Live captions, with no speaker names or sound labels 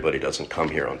but he doesn't come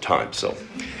here on time, so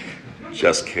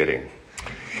just kidding.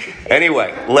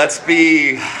 Anyway, let's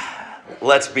be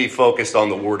focused on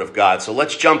the Word of God. So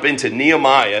let's jump into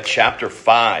Nehemiah chapter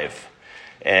 5.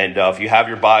 And if you have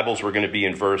your Bibles, we're going to be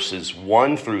in verses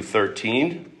 1 through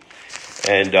 13.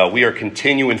 And we are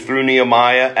continuing through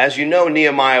Nehemiah. As you know,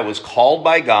 Nehemiah was called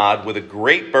by God with a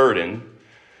great burden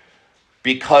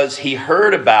because he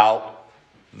heard about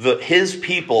his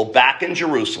people back in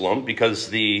Jerusalem, because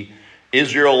the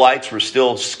Israelites were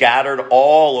still scattered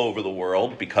all over the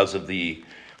world because of the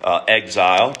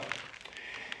exile.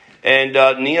 And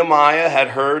Nehemiah had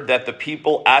heard that the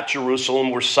people at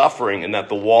Jerusalem were suffering and that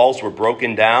the walls were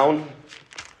broken down.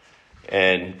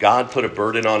 And God put a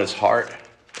burden on his heart,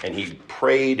 and he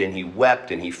prayed and he wept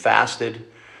and he fasted.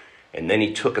 And then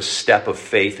he took a step of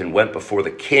faith and went before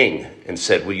the king and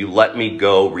said, "Will you let me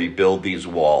go rebuild these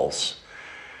walls?"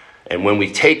 And when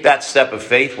we take that step of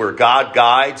faith where God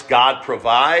guides, God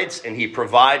provides, and he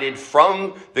provided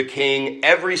from the king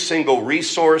every single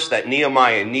resource that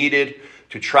Nehemiah needed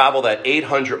to travel that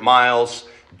 800 miles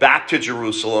back to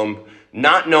Jerusalem,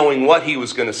 not knowing what he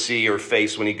was going to see or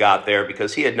face when he got there,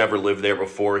 because he had never lived there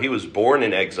before. He was born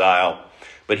in exile,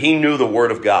 but he knew the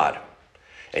Word of God.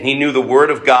 And he knew the Word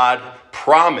of God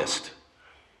promised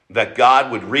that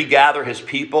God would regather his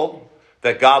people,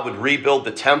 that God would rebuild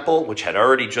the temple, which had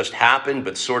already just happened,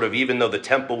 but sort of, even though the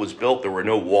temple was built, there were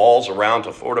no walls around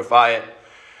to fortify it.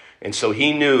 And so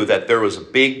he knew that there was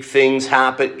big things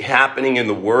happening in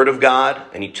the Word of God,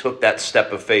 and he took that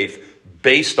step of faith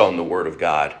based on the Word of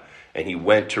God, and he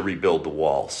went to rebuild the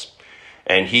walls.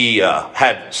 And he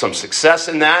had some success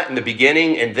in that in the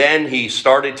beginning, and then he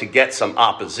started to get some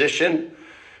opposition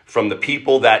from the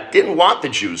people that didn't want the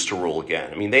Jews to rule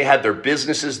again. I mean, they had their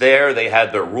businesses there, they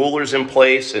had their rulers in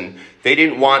place, and they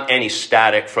didn't want any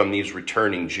static from these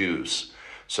returning Jews.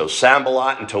 So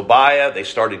Sanballat and Tobiah, they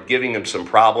started giving him some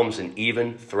problems and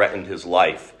even threatened his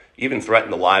life, even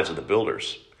threatened the lives of the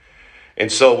builders.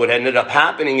 And so what ended up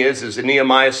happening is that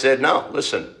Nehemiah said, "No,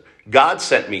 listen, God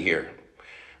sent me here.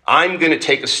 I'm going to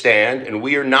take a stand, and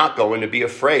we are not going to be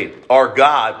afraid. Our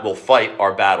God will fight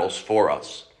our battles for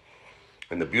us."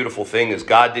 And the beautiful thing is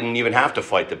God didn't even have to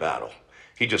fight the battle.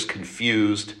 He just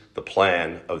confused the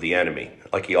plan of the enemy,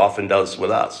 like he often does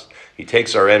with us. He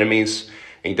takes our enemies,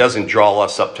 and he doesn't draw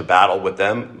us up to battle with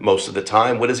them most of the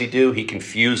time. What does he do? He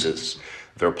confuses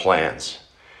their plans.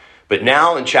 But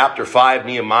now in chapter 5,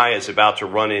 Nehemiah is about to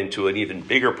run into an even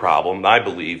bigger problem, I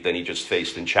believe, than he just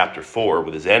faced in chapter 4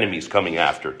 with his enemies coming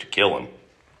after to kill him.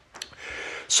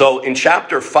 So in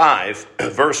chapter 5,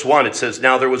 verse 1, it says,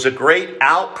 "Now there was a great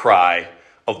outcry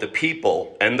of the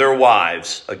people and their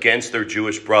wives against their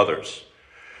Jewish brothers.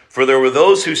 For there were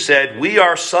those who said, 'We,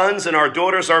 our sons and our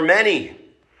daughters are many.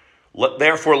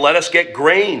 Therefore let us get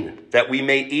grain that we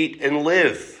may eat and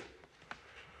live.'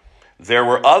 There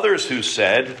were others who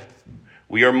said,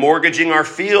 'We are mortgaging our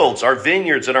fields, our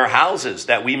vineyards, and our houses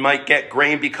that we might get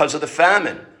grain because of the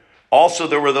famine.' Also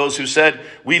there were those who said,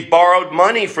 'We've borrowed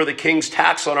money for the king's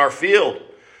tax on our field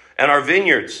and our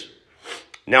vineyards.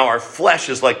 Now our flesh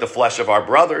is like the flesh of our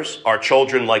brothers, our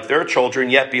children like their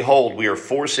children. Yet behold, we are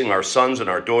forcing our sons and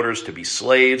our daughters to be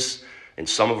slaves, and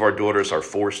some of our daughters are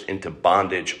forced into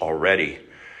bondage already.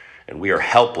 And we are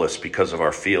helpless because of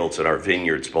our fields and our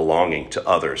vineyards belonging to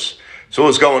others." So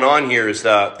what's going on here is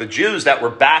the Jews that were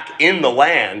back in the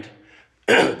land,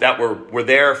 that were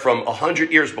there from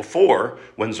 100 years before,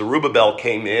 when Zerubbabel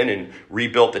came in and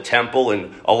rebuilt the temple,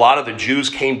 and a lot of the Jews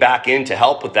came back in to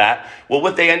help with that. Well,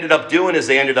 what they ended up doing is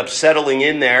they ended up settling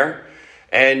in there.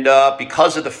 And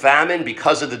because of the famine,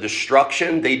 because of the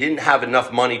destruction, they didn't have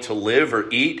enough money to live or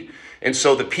eat. And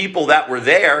so the people that were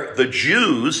there, the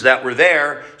Jews that were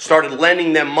there, started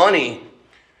lending them money.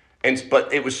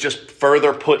 But it was just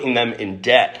further putting them in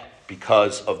debt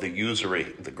because of the usury,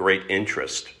 the great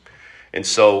interest. And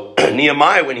so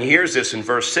Nehemiah, when he hears this in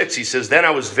verse 6, he says, "Then I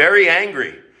was very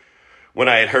angry when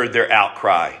I had heard their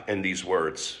outcry and these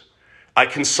words. I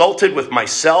consulted with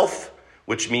myself,"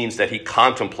 which means that he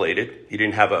contemplated. He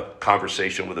didn't have a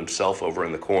conversation with himself over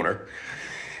in the corner.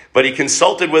 But he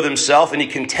consulted with himself, and he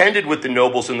contended with the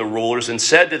nobles and the rulers and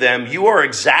said to them, "You are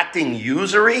exacting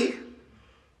usury,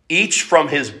 each from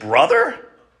his brother?"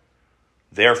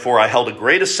 Therefore I held a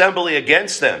great assembly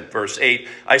against them. Verse 8,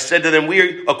 I said to them,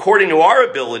 "We, according to our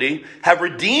ability, have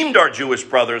redeemed our Jewish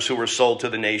brothers who were sold to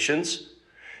the nations.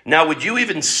 Now would you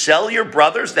even sell your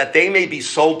brothers that they may be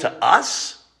sold to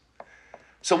us?"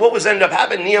 So what was ended up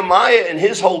happening? Nehemiah and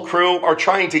his whole crew are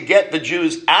trying to get the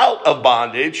Jews out of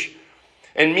bondage.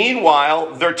 And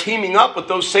meanwhile, they're teaming up with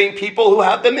those same people who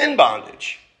have them in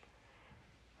bondage.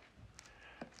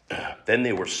 Then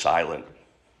they were silent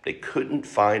They couldn't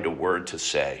find a word to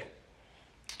say.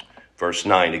 Verse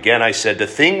 9, again I said, the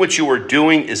thing which you are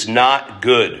doing is not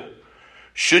good.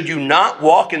 Should you not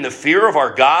walk in the fear of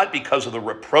our God because of the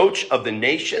reproach of the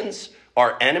nations,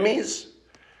 our enemies?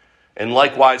 And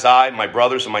likewise I, my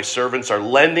brothers and my servants, are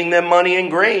lending them money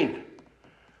and grain.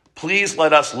 Please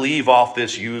let us leave off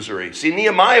this usury. See,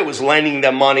 Nehemiah was lending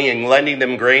them money and lending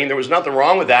them grain. There was nothing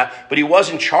wrong with that, but he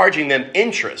wasn't charging them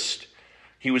interest.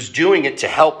 He was doing it to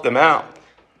help them out.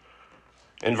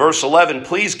 In verse 11,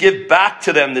 please give back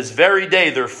to them this very day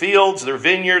their fields, their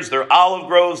vineyards, their olive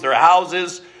groves, their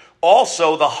houses,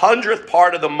 also the 100th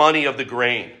part of the money of the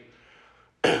grain,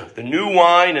 the new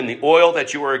wine and the oil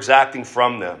that you are exacting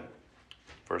from them.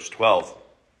 Verse 12.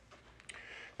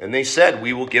 And they said,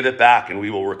 we will give it back and we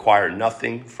will require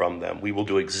nothing from them. We will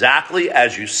do exactly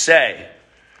as you say.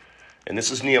 And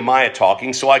this is Nehemiah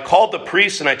talking. So I called the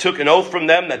priests and I took an oath from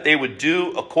them that they would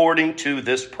do according to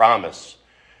this promise.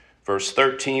 Verse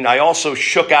 13, I also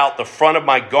shook out the front of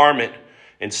my garment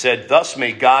and said, thus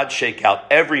may God shake out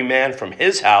every man from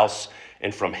his house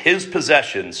and from his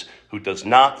possessions who does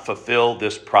not fulfill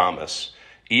this promise.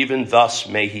 Even thus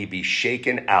may he be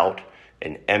shaken out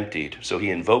and emptied. So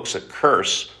he invokes a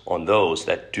curse on those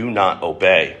that do not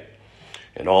obey.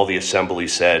 And all the assembly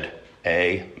said,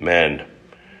 Amen.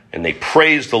 And they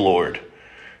praised the Lord.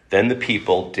 Then the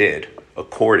people did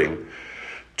according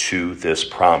to this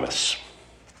promise.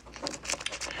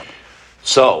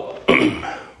 So,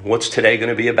 what's today going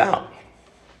to be about?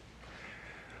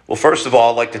 Well, first of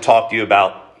all, I'd like to talk to you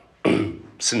about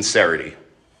sincerity.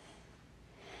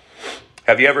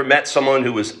 Have you ever met someone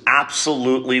who was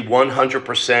absolutely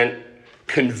 100%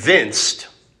 convinced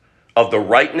of the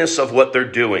rightness of what they're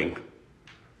doing,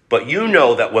 but you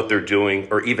know that what they're doing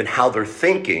or even how they're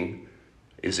thinking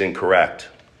is incorrect?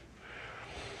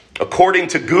 According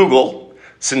to Google,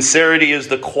 sincerity is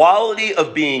the quality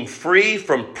of being free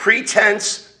from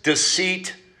pretense,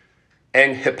 deceit,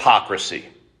 and hypocrisy.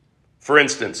 For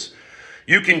instance,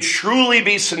 you can truly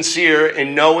be sincere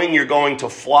in knowing you're going to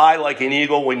fly like an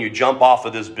eagle when you jump off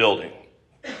of this building.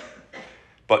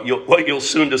 But what you'll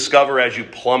soon discover as you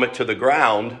plummet to the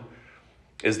ground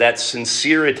is that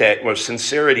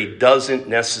sincerity doesn't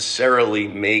necessarily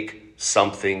make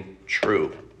something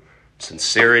true.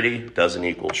 Sincerity doesn't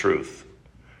equal truth.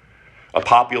 A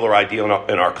popular idea in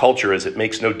our culture is it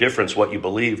makes no difference what you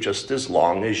believe just as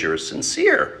long as you're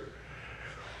sincere.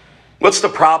 What's the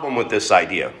problem with this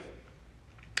idea?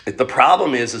 The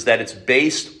problem is that it's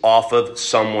based off of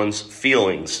someone's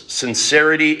feelings.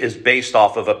 Sincerity is based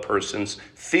off of a person's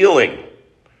feeling.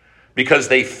 Because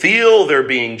they feel they're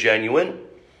being genuine,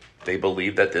 they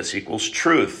believe that this equals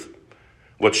truth.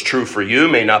 What's true for you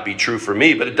may not be true for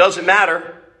me, but it doesn't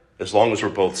matter as long as we're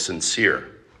both sincere.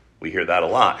 We hear that a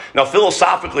lot. Now,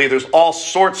 philosophically, there's all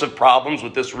sorts of problems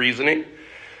with this reasoning.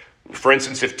 For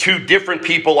instance, if two different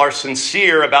people are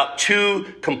sincere about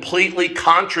two completely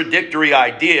contradictory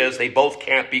ideas, they both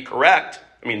can't be correct.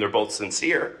 I mean, they're both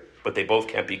sincere, but they both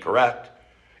can't be correct.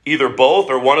 Either both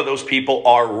or one of those people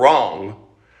are wrong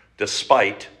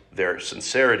despite their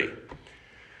sincerity.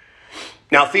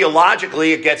 Now,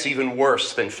 theologically, it gets even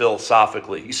worse than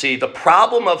philosophically. You see, the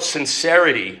problem of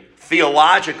sincerity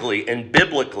theologically and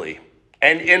biblically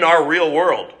and in our real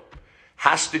world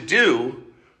has to do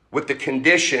with the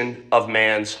condition of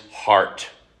man's heart.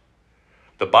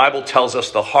 The Bible tells us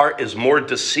the heart is more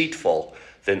deceitful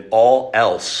than all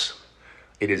else.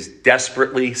 It is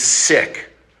desperately sick.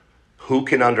 Who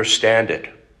can understand it?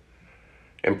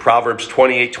 In Proverbs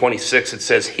 28:26, it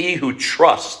says, he who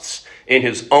trusts in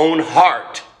his own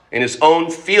heart, in his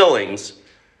own feelings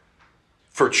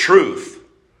for truth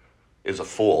is a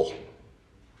fool.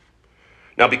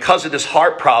 Now, because of this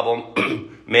heart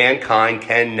problem, mankind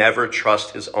can never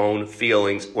trust his own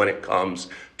feelings when it comes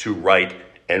to right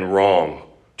and wrong.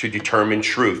 To determine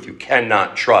truth, you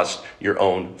cannot trust your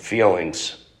own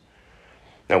feelings.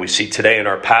 Now, we see today in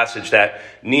our passage that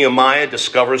Nehemiah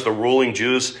discovers the ruling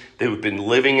Jews who've been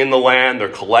living in the land. They're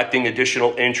collecting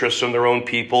additional interest from their own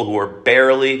people who are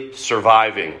barely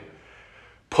surviving,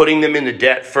 putting them into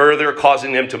debt further,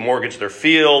 causing them to mortgage their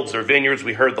fields, their vineyards.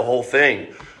 We heard the whole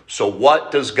thing. So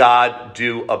what does God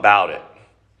do about it?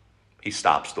 He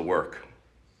stops the work.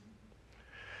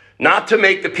 Not to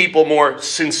make the people more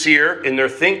sincere in their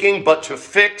thinking, but to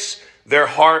fix their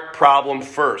heart problem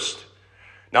first.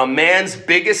 Now, man's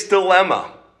biggest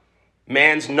dilemma,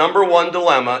 man's number one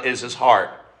dilemma is his heart,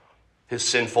 his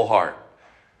sinful heart.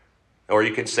 Or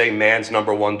you could say man's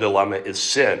number one dilemma is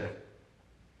sin.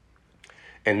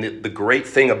 And the great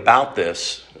thing about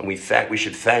this, and we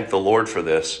should thank the Lord for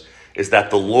this, is that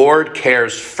the Lord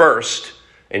cares first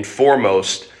and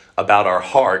foremost about our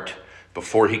heart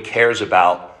before he cares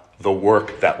about the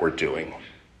work that we're doing.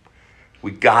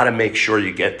 We got to make sure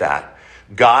you get that.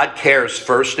 God cares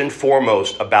first and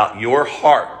foremost about your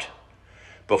heart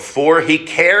before he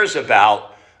cares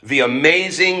about the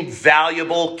amazing,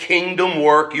 valuable kingdom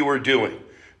work you are doing.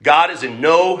 God is in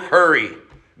no hurry.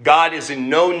 God is in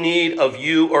no need of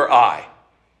you or I.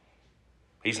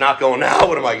 He's not going, now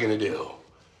what am I going to do?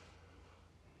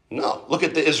 No, look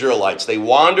at the Israelites. They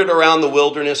wandered around the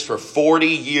wilderness for 40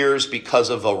 years because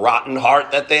of a rotten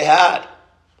heart that they had.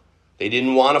 They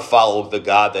didn't want to follow the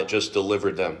God that just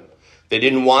delivered them. They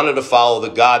didn't want to follow the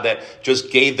God that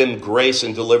just gave them grace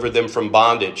and delivered them from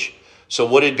bondage. So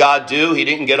what did God do? He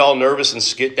didn't get all nervous and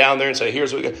skit down there and say,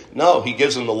 here's what we got. No, he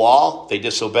gives them the law, they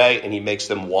disobey, and he makes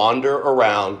them wander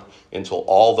around until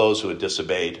all those who had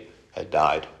disobeyed had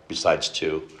died, besides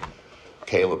 2,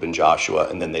 Caleb and Joshua,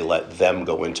 and then they let them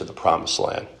go into the promised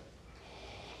land.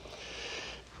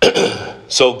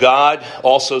 So God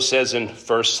also says in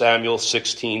 1 Samuel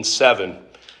 16:7,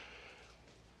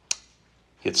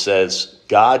 it says,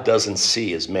 God doesn't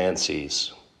see as man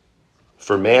sees.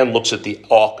 For man looks at the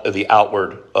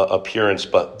outward appearance,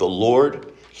 but the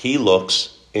Lord, he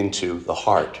looks into the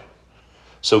heart.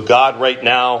 So God right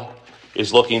now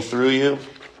is looking through you,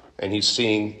 and he's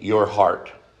seeing your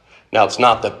heart. Now, it's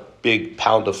not the big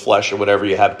pound of flesh or whatever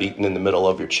you have beaten in the middle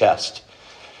of your chest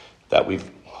that we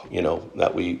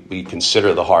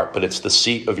consider the heart, but it's the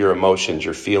seat of your emotions,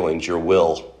 your feelings, your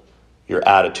will, your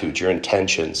attitudes, your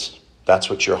intentions. That's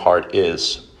what your heart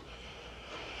is.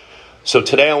 So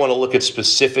today I want to look at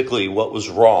specifically what was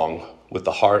wrong with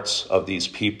the hearts of these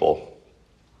people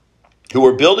who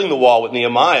were building the wall with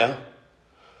Nehemiah.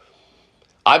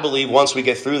 I believe once we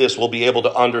get through this, we'll be able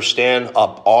to understand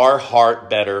our heart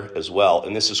better as well.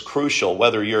 And this is crucial,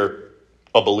 whether you're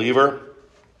a believer,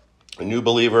 a new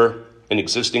believer, an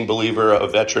existing believer, a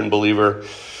veteran believer,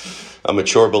 a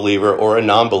mature believer, or a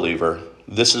non-believer.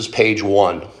 This is page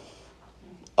 1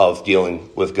 of dealing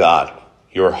with God,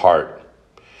 your heart.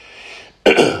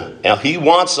 Now, he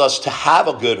wants us to have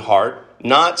a good heart,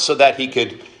 not so that he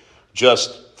could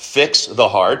just fix the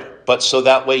heart, but so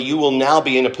that way you will now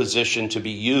be in a position to be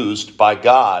used by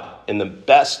God in the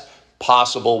best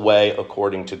possible way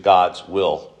according to God's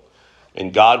will.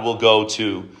 And God will go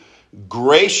to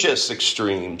gracious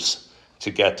extremes to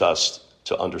get us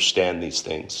to understand these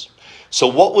things. So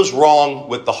what was wrong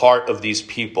with the heart of these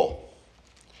people?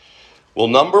 Well,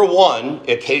 number 1,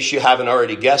 in case you haven't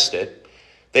already guessed it,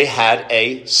 they had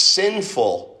a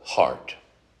sinful heart.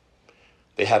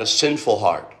 They had a sinful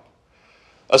heart.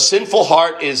 A sinful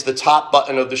heart is the top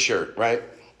button of the shirt, right?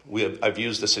 I've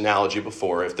used this analogy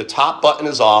before. If the top button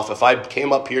is off, if I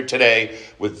came up here today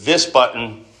with this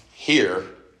button here,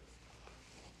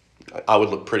 I would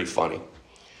look pretty funny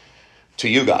to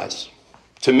you guys.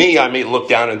 To me, I may look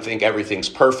down and think everything's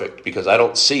perfect because I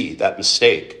don't see that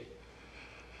mistake.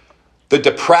 The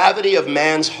depravity of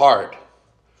man's heart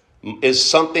is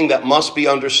something that must be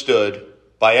understood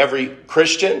by every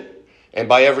Christian and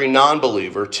by every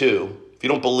non-believer too. If you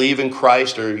don't believe in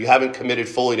Christ or you haven't committed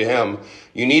fully to him,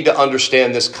 you need to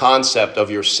understand this concept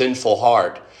of your sinful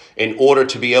heart in order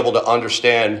to be able to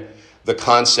understand the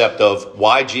concept of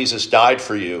why Jesus died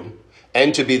for you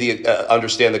and to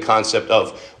understand the concept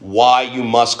of why you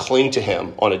must cling to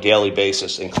him on a daily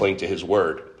basis and cling to his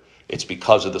word. It's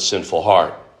because of the sinful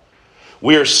heart.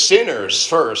 We are sinners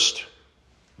first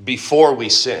before we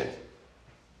sin.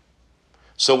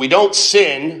 So we don't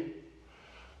sin,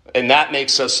 and that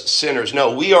makes us sinners.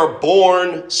 No, we are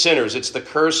born sinners. It's the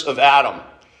curse of Adam.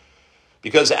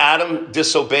 Because Adam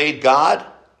disobeyed God,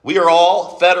 we are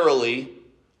all federally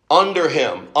under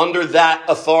him, under that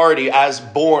authority as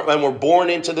born, and we're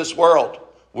born into this world.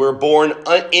 We're born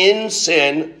in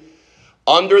sin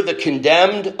under the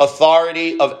condemned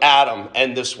authority of Adam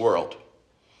and this world.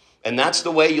 And that's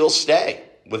the way you'll stay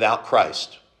without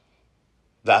Christ.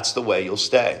 That's the way you'll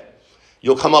stay.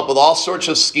 You'll come up with all sorts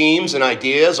of schemes and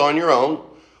ideas on your own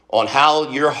on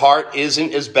how your heart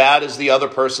isn't as bad as the other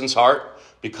person's heart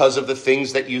because of the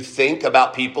things that you think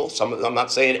about people. I'm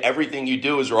not saying everything you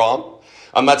do is wrong.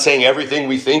 I'm not saying everything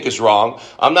we think is wrong.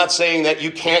 I'm not saying that you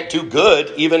can't do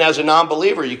good even as a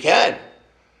non-believer. You can.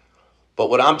 But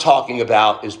what I'm talking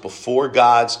about is before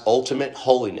God's ultimate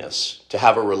holiness, to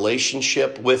have a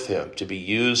relationship with him, to be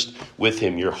used with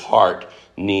him, your heart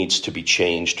needs to be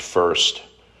changed first.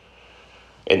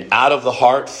 And out of the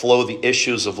heart flow the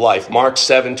issues of life. Mark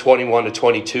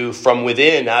 7:21-22, from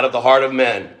within, out of the heart of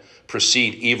men,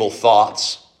 proceed evil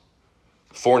thoughts,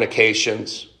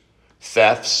 fornications,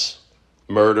 thefts,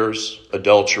 murders,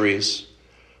 adulteries,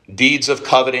 deeds of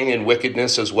coveting and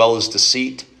wickedness, as well as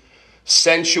deceit,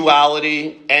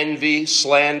 sensuality, envy,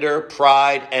 slander,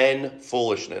 pride, and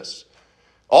foolishness.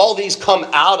 All these come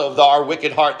out of our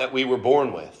wicked heart that we were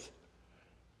born with.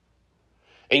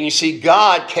 And you see,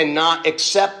 God cannot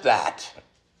accept that.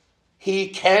 He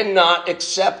cannot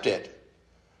accept it.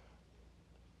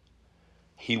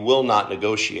 He will not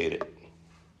negotiate it.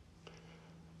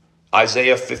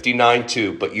 Isaiah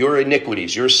 59:2, but your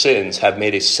iniquities, your sins have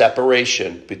made a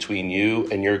separation between you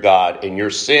and your God, and your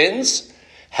sins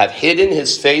have hidden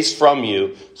his face from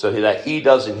you so that he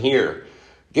doesn't hear.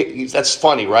 That's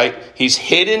funny, right? He's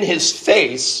hidden his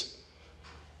face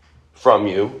from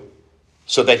you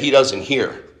so that he doesn't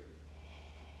hear.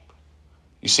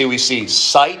 You see, we see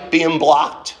sight being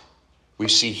blocked. We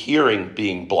see hearing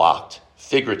being blocked,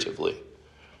 figuratively.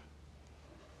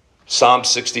 Psalm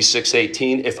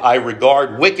 66:18, if I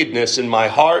regard wickedness in my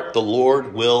heart, the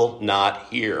Lord will not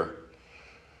hear.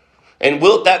 And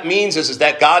what that means is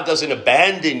that God doesn't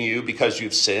abandon you because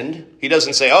you've sinned. He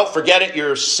doesn't say, oh, forget it,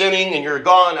 you're sinning and you're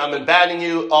gone, I'm abandoning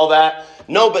you, all that.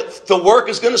 No, but the work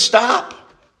is going to stop.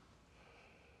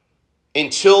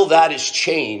 Until that is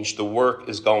changed, the work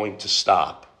is going to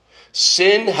stop.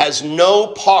 Sin has no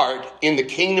part in the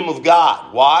kingdom of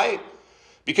God. Why?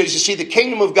 Because you see, the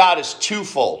kingdom of God is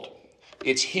twofold.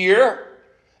 It's here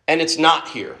and it's not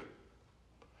here.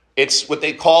 It's what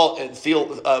they call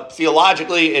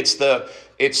theologically. It's the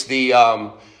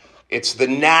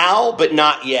now but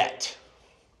not yet.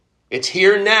 It's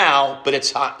here now, but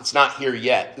it's not here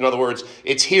yet. In other words,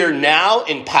 it's here now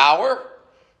in power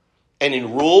and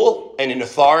in rule and in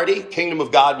authority. Kingdom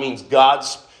of God means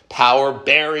God's power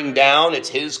bearing down. It's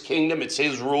his kingdom. It's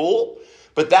his rule.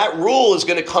 But that rule is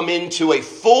going to come into a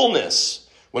fullness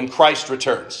when Christ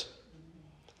returns.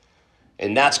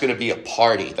 And that's going to be a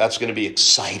party. That's going to be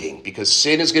exciting because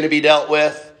sin is going to be dealt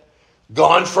with,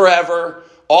 gone forever.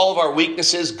 All of our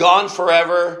weaknesses gone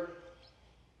forever.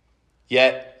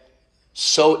 Yet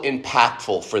so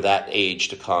impactful for that age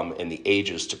to come and the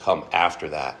ages to come after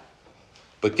that.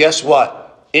 But guess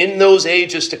what? In those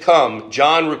ages to come,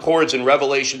 John records in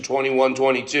Revelation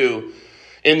 21:22,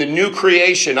 in the new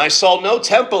creation, I saw no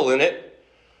temple in it,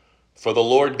 for the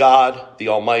Lord God, the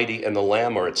Almighty, and the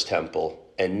Lamb are its temple.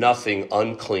 And nothing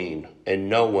unclean, and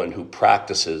no one who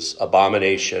practices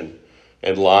abomination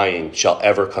and lying shall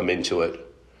ever come into it,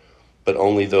 but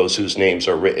only those whose names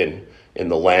are written in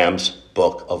the Lamb's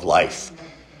book of life.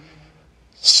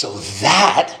 So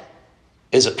that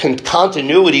is a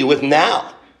continuity with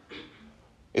now.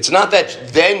 It's not that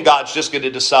then God's just going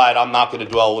to decide, I'm not going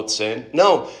to dwell with sin.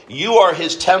 No, you are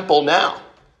his temple now,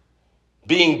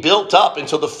 being built up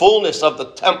into the fullness of the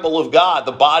temple of God,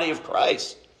 the body of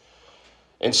Christ.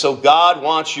 And so God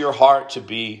wants your heart to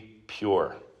be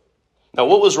pure. Now,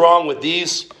 what was wrong with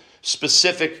these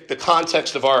the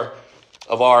context of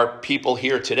our people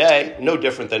here today? No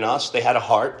different than us. They had a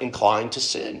heart inclined to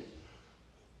sin.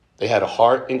 They had a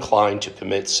heart inclined to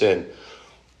commit sin.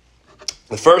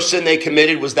 The first sin they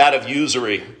committed was that of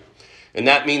usury, and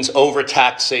that means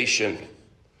overtaxation.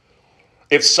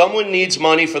 If someone needs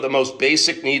money for the most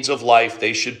basic needs of life,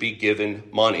 they should be given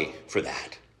money for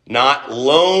that, not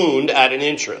loaned at an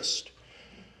interest.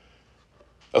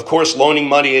 Of course, loaning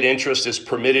money at interest is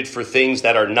permitted for things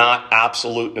that are not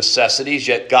absolute necessities,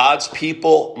 yet God's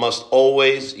people must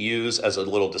always use, as a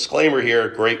little disclaimer here,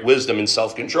 great wisdom and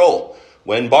self-control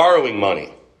when borrowing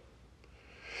money.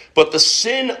 But the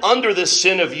sin under this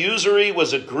sin of usury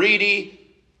was a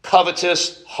greedy,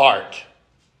 covetous heart.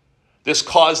 This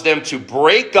caused them to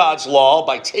break God's law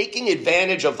by taking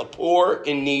advantage of the poor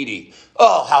and needy.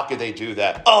 Oh, how could they do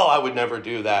that? Oh, I would never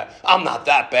do that. I'm not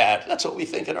that bad. That's what we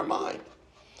think in our mind.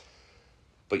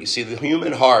 But you see, the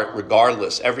human heart,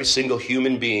 regardless, every single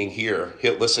human being here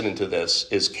listening to this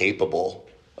is capable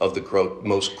of the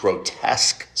most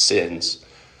grotesque sins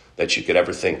that you could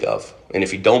ever think of. And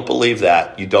if you don't believe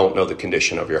that, you don't know the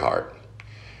condition of your heart.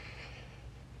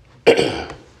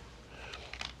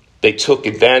 They took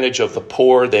advantage of the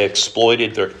poor. They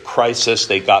exploited their crisis.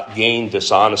 They got gained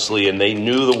dishonestly, and they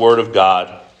knew the word of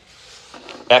God.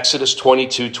 Exodus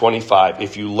 22:25.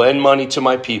 If you lend money to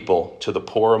my people, to the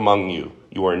poor among you,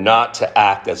 you are not to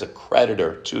act as a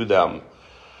creditor to them.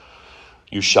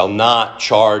 You shall not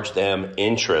charge them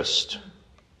interest.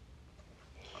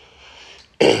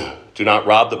 Do not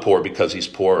rob the poor because he's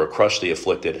poor, or crush the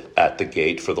afflicted at the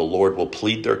gate, for the Lord will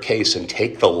plead their case and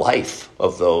take the life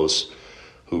of those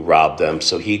who rob them.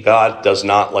 So God does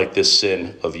not like this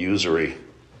sin of usury.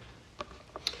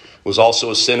 It was also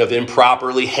a sin of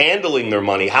improperly handling their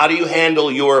money. How do you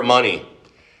handle your money?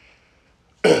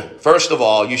 First of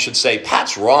all, you should say,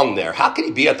 Pat's wrong there. How can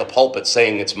he be at the pulpit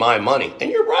saying it's my money? And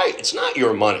you're right, it's not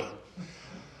your money.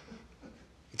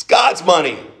 It's God's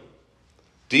money.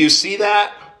 Do you see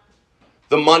that?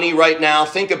 The money right now,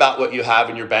 think about what you have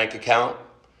in your bank account.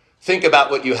 Think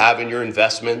about what you have in your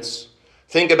investments.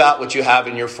 Think about what you have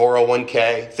in your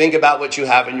 401k. Think about what you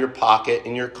have in your pocket,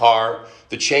 in your car,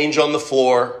 the change on the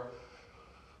floor.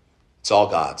 It's all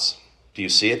God's. Do you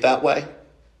see it that way?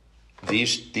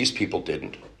 These people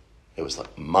didn't. It was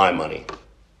like, my money.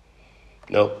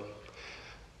 Nope.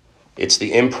 It's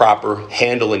the improper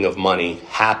handling of money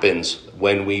happens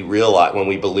when we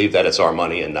believe that it's our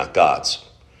money and not God's.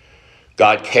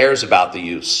 God cares about the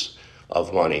use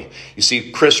of money. You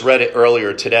see, Chris read it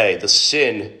earlier today. The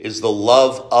sin is the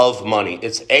love of money.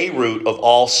 It's a root of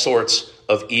all sorts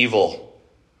of evil.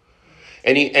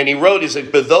 And he wrote, he's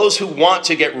like, but those who want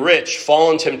to get rich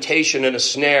fall in temptation and a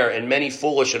snare and many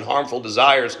foolish and harmful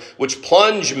desires, which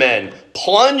plunge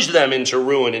them into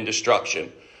ruin and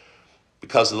destruction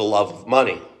because of the love of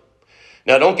money.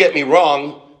 Now, don't get me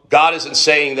wrong. God isn't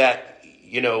saying that,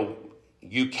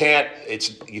 you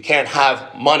can't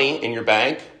have money in your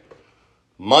bank.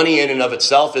 Money in and of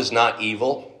itself is not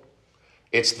evil.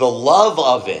 It's the love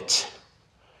of it.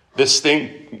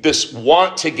 This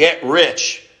want to get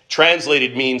rich,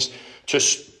 translated means to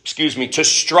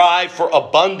strive for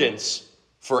abundance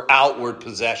for outward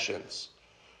possessions.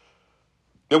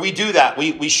 Now we do that.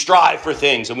 We strive for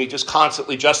things and we just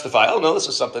constantly justify, oh no, this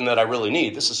is something that I really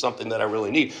need. This is something that I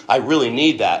really need. I really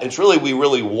need that. It's really, we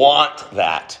really want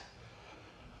that.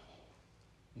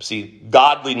 See,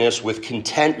 godliness with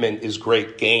contentment is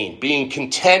great gain. Being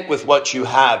content with what you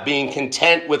have, being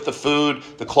content with the food,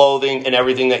 the clothing, and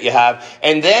everything that you have.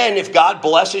 And then if God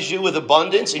blesses you with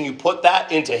abundance and you put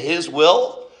that into his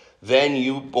will, then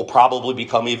you will probably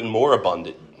become even more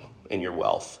abundant in your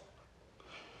wealth.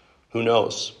 Who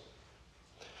knows?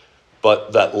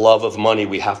 But that love of money,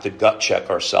 we have to gut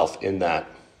check ourselves in that.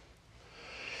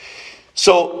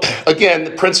 So, again,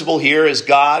 the principle here is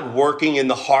God working in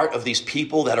the heart of these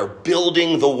people that are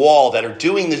building the wall, that are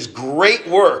doing this great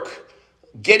work,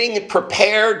 getting it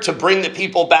prepared to bring the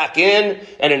people back in,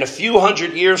 and in a few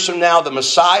hundred years from now, the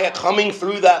Messiah coming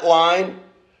through that line.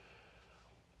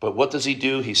 But what does he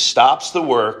do? He stops the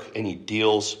work and he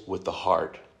deals with the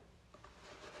heart.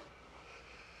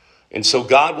 And so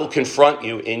God will confront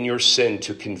you in your sin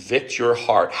to convict your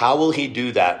heart. How will he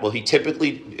do that? Well,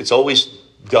 it's always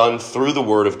done through the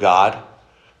word of God.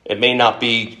 It may not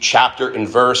be chapter and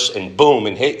verse and boom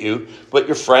and hit you, but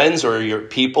your friends or your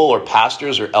people or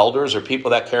pastors or elders or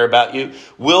people that care about you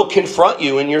will confront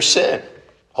you in your sin.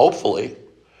 Hopefully.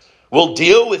 Will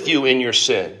deal with you in your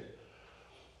sin.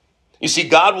 You see,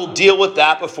 God will deal with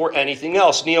that before anything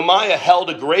else. Nehemiah held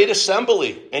a great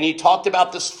assembly, and he talked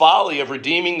about this folly of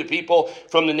redeeming the people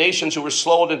from the nations who were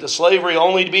sold into slavery,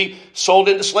 only to be sold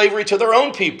into slavery to their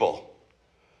own people.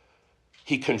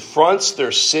 He confronts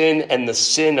their sin and the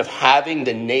sin of having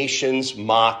the nations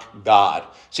mock God.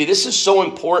 See, this is so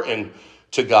important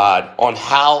to God on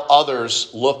how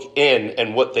others look in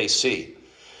and what they see.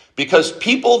 Because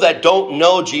people that don't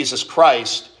know Jesus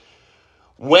Christ,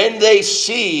 when they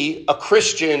see a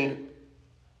Christian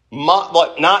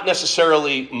not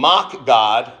necessarily mock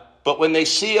God, but when they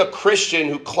see a Christian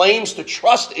who claims to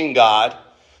trust in God,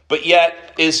 but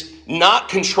yet is not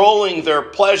controlling their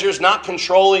pleasures, not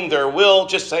controlling their will,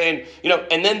 just saying,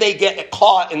 and then they get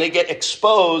caught and they get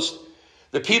exposed.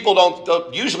 The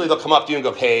people usually they'll come up to you and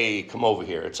go, hey, come over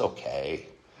here. It's okay.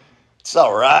 It's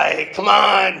all right. Come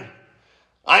on.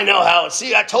 I know how it.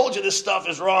 See, I told you this stuff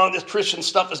is wrong. This Christian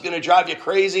stuff is going to drive you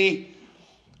crazy.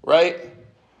 Right?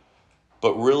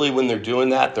 But really when they're doing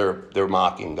that, they're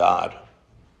mocking God.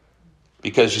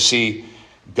 Because you see,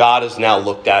 God is now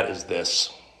looked at as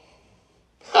this.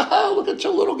 Look at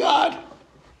your little God.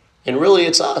 And really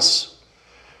it's us.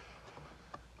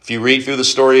 If you read through the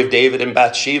story of David and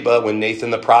Bathsheba, when Nathan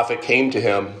the prophet came to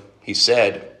him, he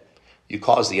said, you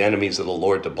caused the enemies of the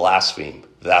Lord to blaspheme.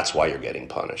 That's why you're getting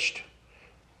punished.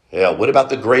 Yeah, what about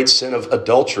the great sin of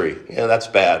adultery? Yeah, that's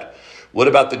bad. What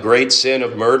about the great sin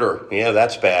of murder? Yeah,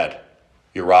 that's bad.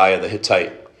 Uriah the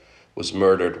Hittite was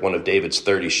murdered, one of David's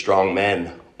 30 strong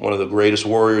men, one of the greatest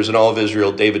warriors in all of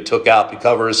Israel. David took out to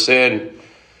cover his sin.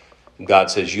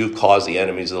 God says, you've caused the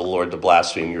enemies of the Lord to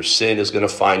blaspheme. Your sin is going to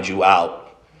find you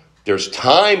out. There's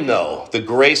time, though. The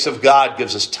grace of God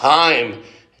gives us time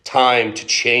to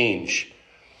change.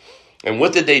 And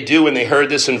what did they do when they heard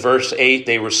this in verse 8?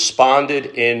 They responded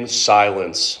in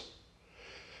silence.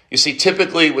 You see,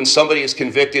 typically when somebody is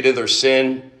convicted of their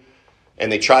sin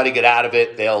and they try to get out of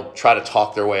it, they'll try to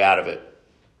talk their way out of it.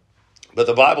 But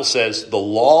the Bible says the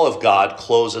law of God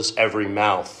closes every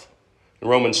mouth. In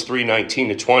Romans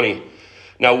 3:19-20,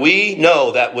 Now we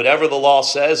know that whatever the law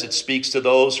says, it speaks to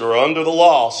those who are under the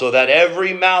law, so that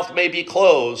every mouth may be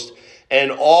closed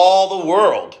and all the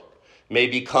world may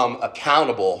become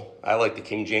accountable. I like the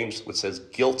King James, which says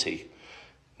guilty,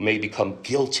 may become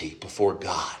guilty before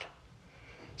God.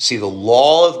 See, the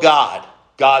law of God,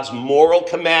 God's moral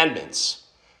commandments,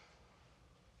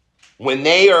 when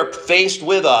they are faced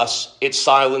with us, it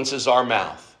silences our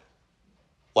mouth.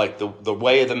 Like the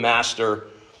way of the master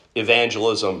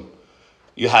evangelism,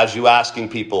 you have you asking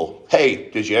people, hey,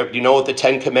 do you know what the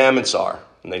 10 Commandments are?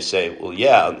 And they say, well,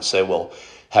 yeah. And they say, well,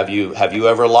 have you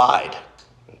ever lied?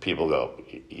 And people go,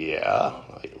 yeah,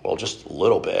 well, just a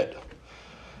little bit.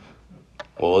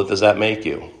 Well, what does that make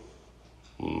you?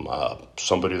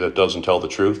 Somebody that doesn't tell the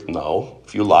truth? No.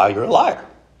 If you lie, you're a liar.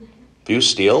 If you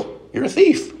steal, you're a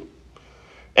thief.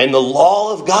 And the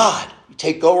law of God,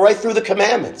 go right through the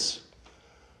commandments.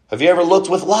 Have you ever looked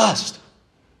with lust?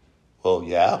 Well,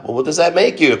 yeah. Well, what does that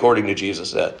make you, according to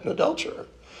Jesus said? An adulterer.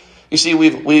 You see,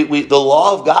 the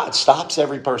law of God stops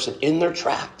every person in their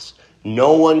tracks.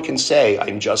 No one can say,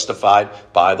 I'm justified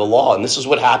by the law. And this is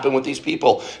what happened with these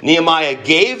people. Nehemiah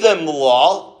gave them the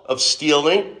law of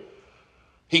stealing.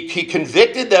 He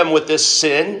convicted them with this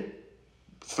sin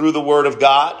through the word of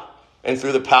God and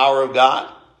through the power of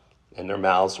God. And their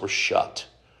mouths were shut.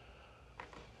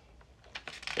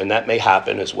 And that may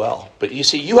happen as well. But you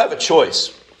see, you have a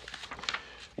choice.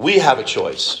 We have a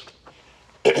choice.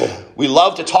 We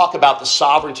love to talk about the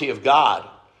sovereignty of God.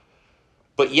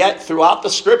 But yet, throughout the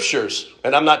scriptures,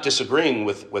 and I'm not disagreeing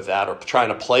with that or trying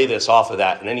to play this off of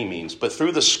that in any means, but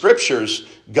through the scriptures,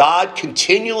 God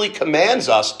continually commands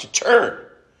us to turn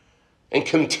and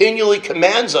continually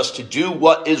commands us to do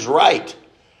what is right.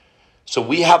 So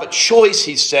we have a choice,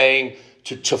 he's saying,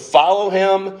 to follow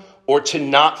him or to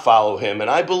not follow him. And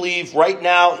I believe right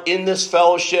now in this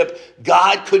fellowship,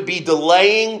 God could be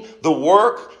delaying the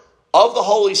work of the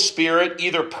Holy Spirit,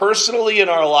 either personally in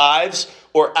our lives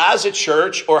or as a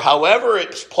church, or however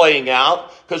it's playing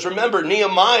out. Because remember,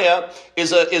 Nehemiah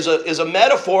is a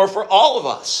metaphor for all of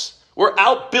us. We're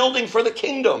out building for the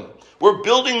kingdom. We're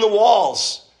building the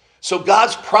walls. So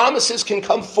God's promises can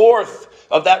come forth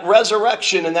of that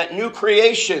resurrection and that new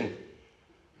creation.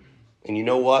 And you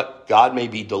know what? God may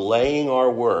be delaying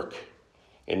our work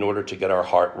in order to get our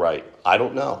heart right. I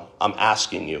don't know. I'm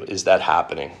asking you, is that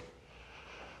happening?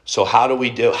 So how do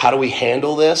we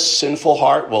handle this sinful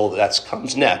heart? Well, that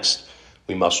comes next.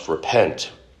 We must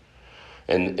repent.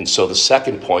 And so the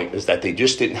second point is that they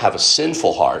just didn't have a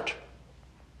sinful heart.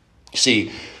 You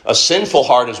see, a sinful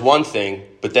heart is one thing,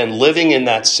 but then living in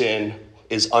that sin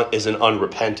is an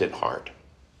unrepentant heart.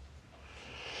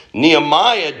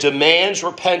 Nehemiah demands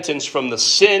repentance from the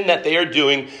sin that they are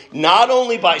doing, not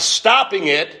only by stopping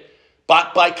it,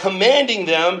 but by commanding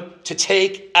them to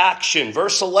take action.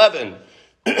 Verse 11,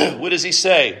 what does he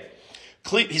say?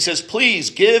 He says, please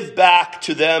give back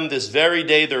to them this very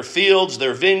day their fields,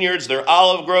 their vineyards, their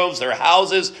olive groves, their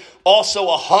houses, also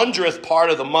 100th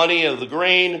part of the money of the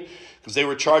grain, because they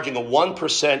were charging a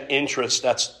 1% interest.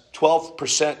 That's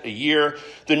 12% a year.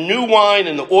 The new wine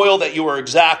and the oil that you were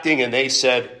exacting. And they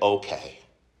said, okay.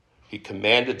 He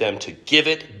commanded them to give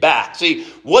it back. See,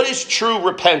 what is true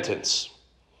repentance?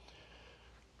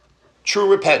 True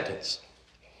repentance.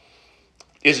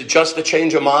 Is it just a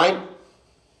change of mind?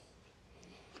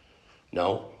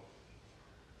 No.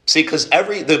 See, because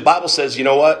the Bible says, you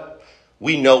know what?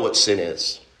 We know what sin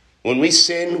is. When we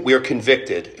sin, we are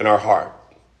convicted in our heart.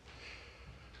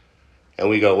 And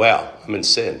we go, well, I'm in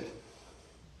sin.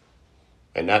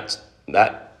 And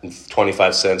that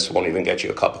 25 cents won't even get you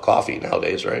a cup of coffee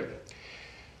nowadays, right?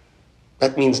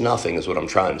 That means nothing is what I'm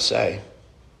trying to say.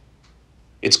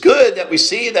 It's good that we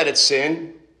see that it's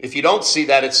sin. If you don't see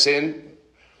that it's sin,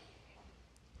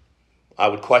 I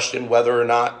would question whether or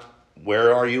not,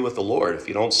 where are you with the Lord if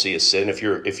you don't see a sin? If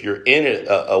you're in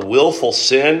a willful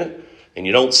sin and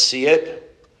you don't see it,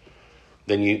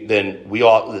 then we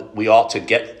ought to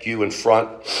get you in front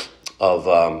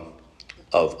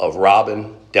of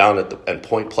Robin down at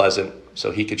Point Pleasant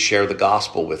so he could share the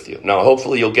gospel with you. Now,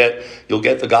 hopefully you'll get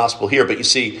the gospel here, but you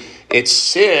see, it's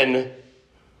sin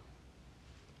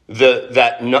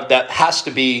that has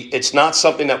to be. It's not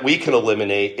something that we can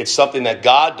eliminate. It's something that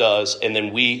God does, and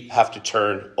then we have to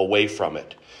turn away from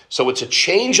it. So it's a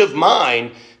change of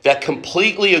mind that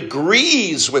completely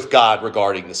agrees with God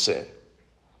regarding the sin.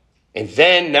 And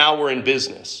then now we're in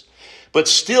business. But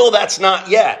still, that's not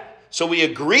yet. So we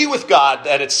agree with God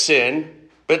that it's sin,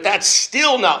 but that's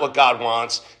still not what God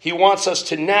wants. He wants us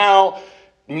to now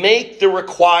make the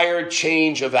required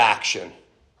change of action.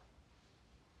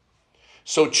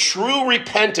 So true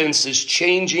repentance is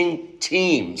changing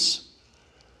teams.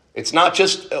 It's not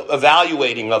just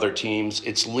evaluating other teams.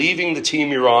 It's leaving the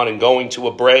team you're on and going to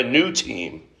a brand new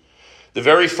team. The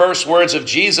very first words of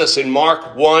Jesus in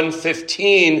Mark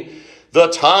 1:15, the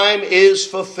time is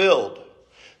fulfilled.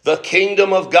 The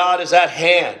kingdom of God is at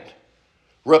hand.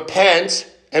 Repent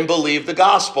and believe the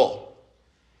gospel.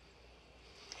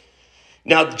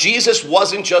 Now, Jesus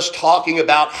wasn't just talking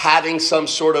about having some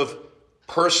sort of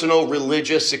personal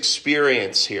religious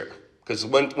experience here. Because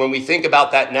when we think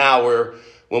about that now,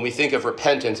 when we think of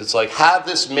repentance, it's like, have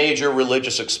this major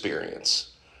religious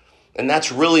experience. And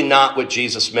that's really not what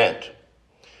Jesus meant.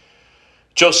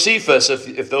 Josephus,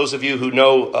 if those of you who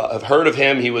know, have heard of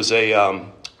him, he was a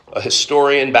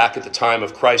historian back at the time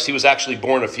of Christ. He was actually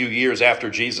born a few years after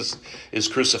Jesus'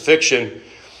 crucifixion.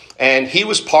 And he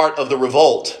was part of the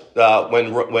revolt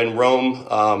when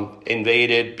Rome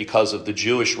invaded because of the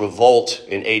Jewish revolt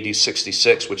in AD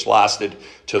 66, which lasted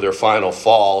to their final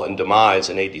fall and demise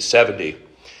in AD 70.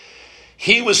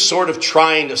 He was sort of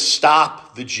trying to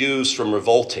stop the Jews from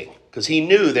revolting because he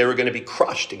knew they were going to be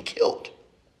crushed and killed.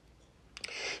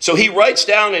 So he writes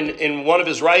down in one of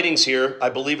his writings here, I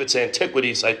believe it's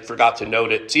Antiquities, I forgot to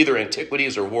note it. It's either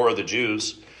Antiquities or War of the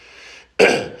Jews.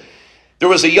 There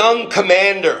was a young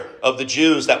commander of the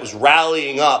Jews that was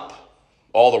rallying up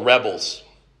all the rebels.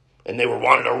 And they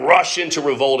wanted to rush into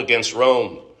revolt against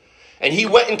Rome. And he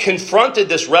went and confronted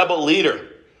this rebel leader.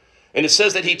 And it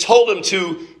says that he told him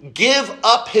to give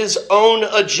up his own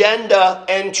agenda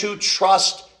and to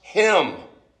trust him.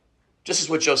 Just as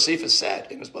what Josephus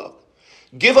said in his book.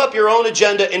 Give up your own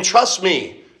agenda and trust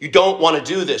me. You don't want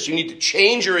to do this. You need to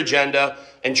change your agenda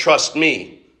and trust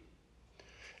me.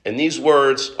 And these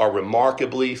words are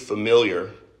remarkably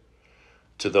familiar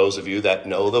to those of you that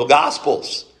know the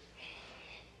Gospels.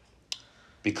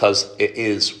 Because it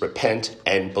is repent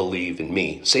and believe in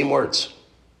me. Same words.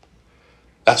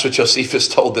 That's what Josephus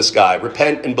told this guy.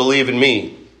 Repent and believe in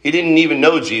me. He didn't even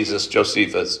know Jesus,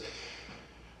 Josephus.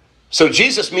 So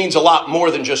Jesus means a lot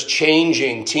more than just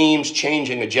changing teams,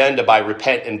 changing agenda by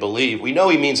repent and believe. We know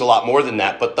he means a lot more than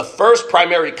that. But the first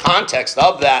primary context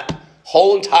of that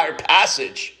whole entire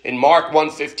passage in Mark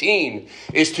 1:15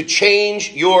 is to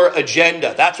change your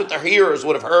agenda. That's what the hearers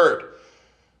would have heard.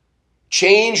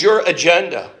 Change your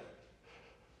agenda.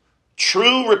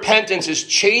 True repentance is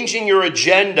changing your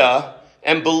agenda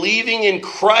and believing in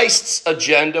Christ's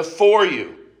agenda for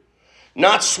you.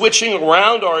 Not switching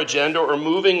around our agenda or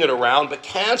moving it around, but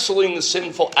canceling the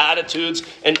sinful attitudes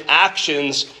and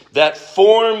actions that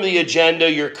form the agenda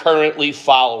you're currently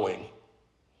following.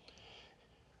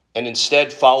 And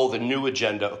instead follow the new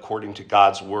agenda according to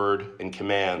God's word and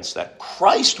commands that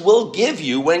Christ will give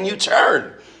you when you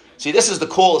turn. See, this is the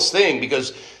coolest thing,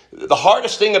 because the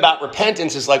hardest thing about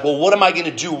repentance is like, well, what am I going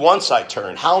to do once I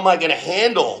turn? How am I going to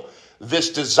handle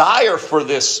this desire for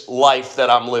this life that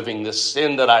I'm living, this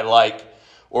sin that I like,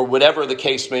 or whatever the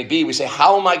case may be? We say,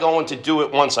 how am I going to do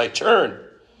it once I turn?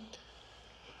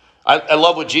 I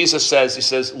love what Jesus says. He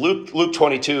says, Luke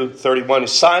 22:31,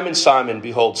 Simon, Simon,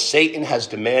 behold, Satan has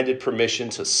demanded permission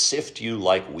to sift you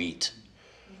like wheat.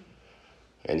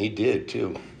 And he did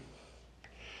too.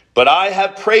 But I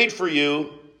have prayed for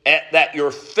you that your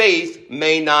faith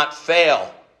may not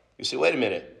fail. You say, wait a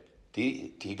minute.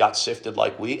 He got sifted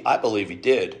like wheat? I believe he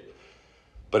did.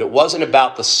 But it wasn't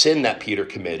about the sin that Peter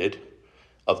committed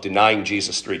of denying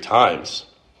Jesus 3 times.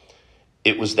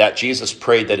 It was that Jesus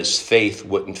prayed that his faith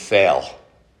wouldn't fail.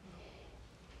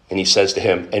 And he says to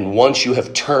him, and once you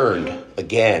have turned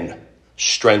again,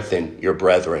 strengthen your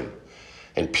brethren.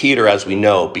 And Peter, as we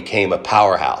know, became a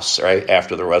powerhouse, right,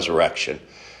 after the resurrection.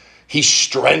 He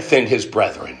strengthened his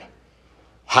brethren.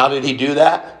 How did he do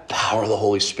that? The power of the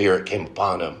Holy Spirit came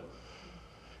upon him.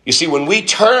 You see, when we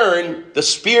turn, the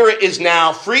Spirit is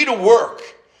now free to work.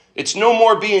 It's no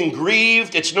more being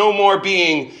grieved. It's no more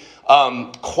being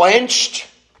quenched.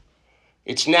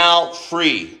 It's now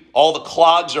free. All the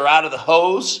clogs are out of the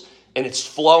hose and it's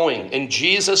flowing. And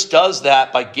Jesus does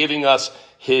that by giving us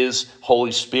his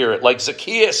Holy Spirit. Like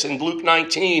Zacchaeus in Luke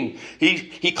 19,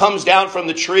 he comes down from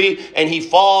the tree and he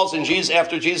falls, and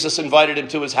after Jesus invited him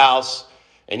to his house,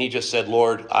 and he just said,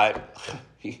 Lord,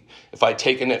 if I've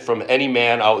taken it from any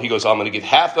man, he goes, I'm going to give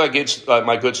half my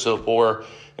goods to the poor.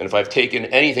 And if I've taken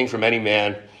anything from any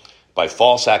man by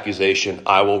false accusation,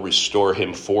 I will restore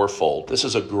him fourfold. This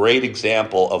is a great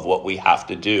example of what we have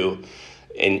to do.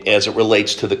 And as it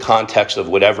relates to the context of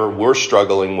whatever we're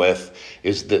struggling with,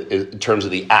 in terms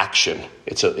of the action.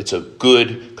 It's a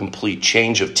good, complete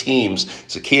change of teams.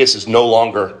 Zacchaeus is no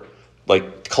longer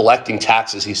like collecting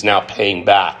taxes. He's now paying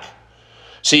back.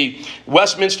 See,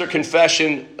 Westminster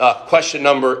Confession, question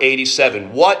number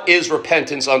 87. What is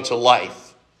repentance unto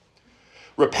life?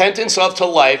 Repentance unto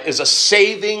life is a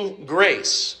saving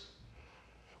grace,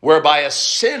 whereby a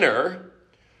sinner,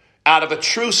 out of a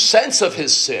true sense of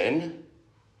his sin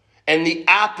and the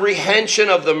apprehension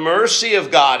of the mercy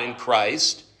of God in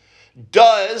Christ,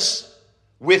 does,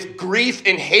 with grief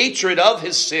and hatred of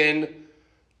his sin,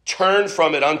 turn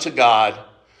from it unto God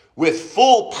with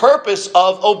full purpose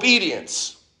of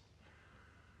obedience.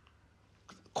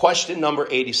 Question number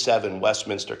 87,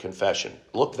 Westminster Confession.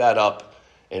 Look that up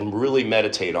and really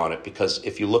meditate on it, because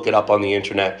if you look it up on the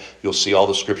internet, you'll see all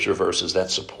the scripture verses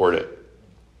that support it.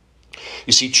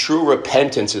 You see, true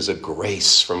repentance is a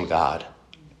grace from God.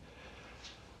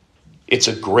 It's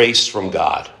a grace from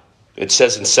God. It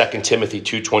says in 2 Timothy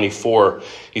 2:24,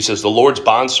 he says, the Lord's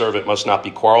bondservant must not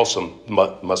be quarrelsome,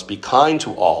 must be kind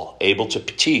to all, able to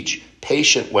teach,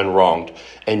 patient when wronged,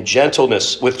 and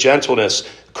with gentleness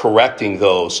correcting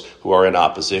those who are in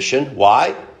opposition.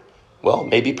 Why? Well,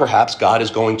 maybe perhaps God is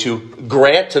going to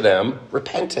grant to them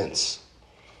repentance.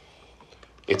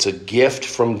 It's a gift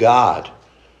from God.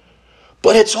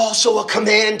 But it's also a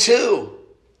command too.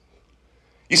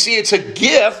 You see, it's a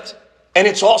gift and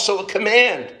it's also a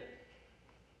command.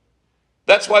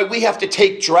 That's why we have to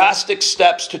take drastic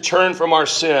steps to turn from our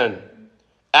sin.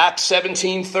 Acts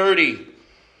 17:30.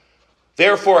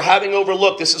 Therefore, having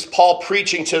overlooked, this is Paul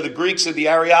preaching to the Greeks of the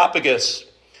Areopagus.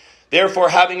 Therefore,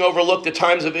 having overlooked the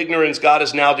times of ignorance, God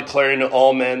is now declaring to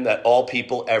all men that all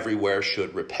people everywhere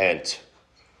should repent.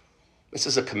 This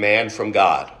is a command from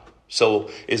God. So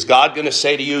is God going to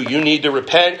say to you, you need to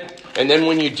repent, and then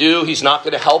when you do, he's not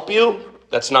going to help you?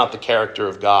 That's not the character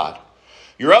of God.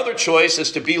 Your other choice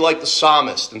is to be like the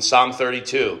psalmist in Psalm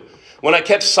 32. When I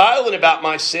kept silent about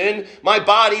my sin, my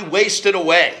body wasted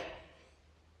away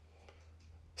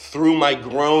through my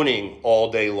groaning all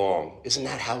day long. Isn't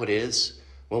that how it is?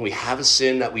 When we have a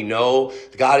sin that we know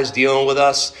God is dealing with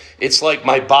us, it's like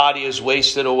my body is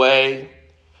wasted away.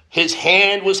 His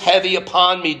hand was heavy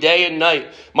upon me day and night.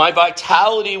 My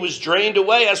vitality was drained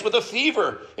away as with a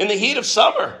fever in the heat of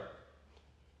summer.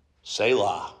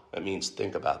 Selah. That means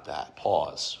think about that.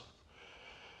 Pause.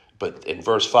 But in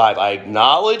verse 5, I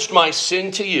acknowledged my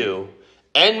sin to you,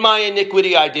 and my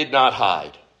iniquity I did not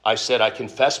hide. I said, I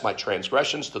confessed my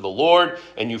transgressions to the Lord,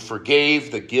 and you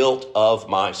forgave the guilt of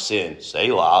my sin.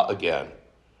 Selah again.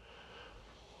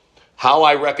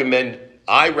 I recommend,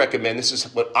 this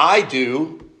is what I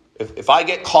do. If I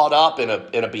get caught up in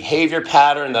a behavior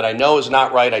pattern that I know is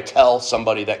not right, I tell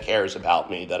somebody that cares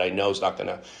about me, that I know is not going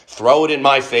to throw it in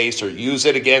my face or use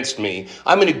it against me.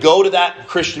 I'm going to go to that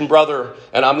Christian brother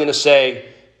and I'm going to say,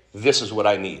 this is what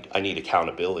I need. I need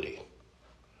accountability.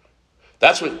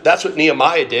 That's what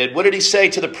Nehemiah did. What did he say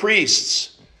to the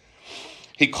priests?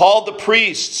 He called the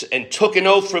priests and took an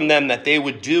oath from them that they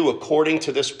would do according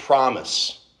to this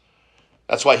promise.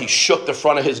 That's why he shook the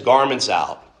front of his garments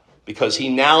out, because he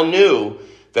now knew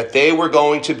that they were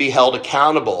going to be held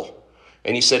accountable.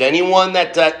 And he said, anyone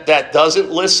that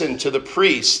doesn't listen to the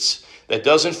priests, that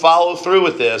doesn't follow through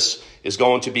with this, is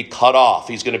going to be cut off.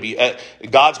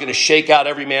 God's going to shake out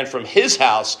every man from his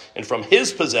house and from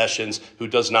his possessions who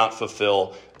does not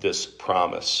fulfill this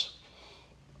promise.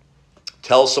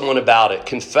 Tell someone about it.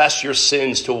 Confess your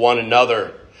sins to one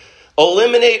another.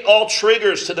 Eliminate all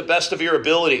triggers to the best of your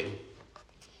ability.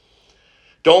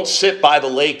 Don't sit by the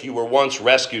lake you were once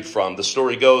rescued from. The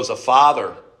story goes, a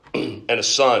father and a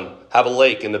son have a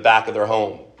lake in the back of their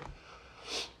home.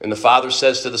 And the father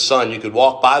says to the son, you could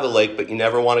walk by the lake, but you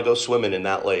never want to go swimming in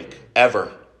that lake,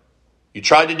 ever. You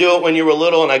tried to do it when you were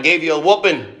little, and I gave you a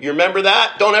whooping. You remember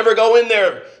that? Don't ever go in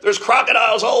there. There's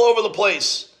crocodiles all over the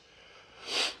place.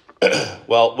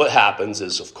 Well, what happens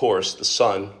is, of course, the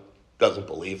son doesn't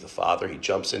believe the father. He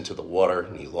jumps into the water,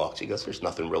 and he looks. He goes, there's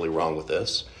nothing really wrong with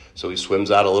this. So he swims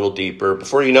out a little deeper.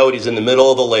 Before you know it, he's in the middle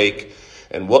of the lake.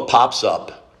 And what pops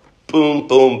up? Boom,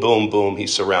 boom, boom, boom.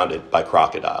 He's surrounded by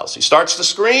crocodiles. He starts to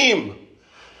scream.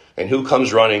 And who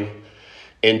comes running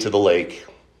into the lake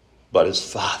but his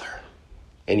father?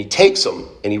 And he takes him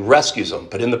and he rescues him.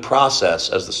 But in the process,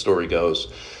 as the story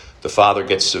goes, the father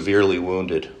gets severely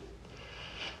wounded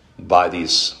by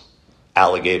these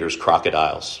alligators,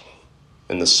 crocodiles.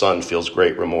 And the son feels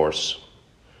great remorse.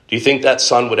 Do you think that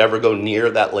son would ever go near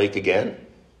that lake again?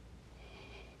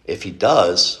 If he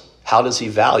does, how does he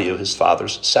value his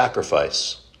father's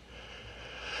sacrifice?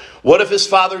 What if his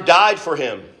father died for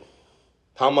him?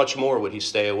 How much more would he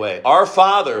stay away? Our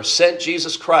Father sent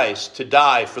Jesus Christ to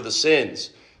die for the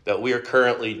sins that we are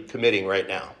currently committing right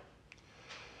now.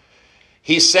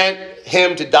 He sent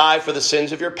him to die for the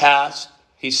sins of your past.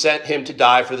 He sent him to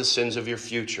die for the sins of your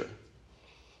future.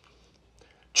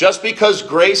 Just because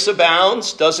grace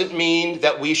abounds doesn't mean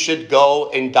that we should go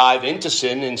and dive into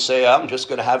sin and say, I'm just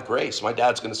going to have grace. My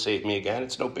dad's going to save me again.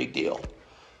 It's no big deal.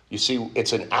 You see,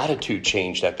 it's an attitude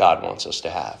change that God wants us to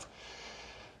have.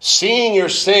 Seeing your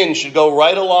sin should go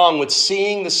right along with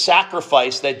seeing the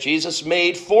sacrifice that Jesus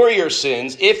made for your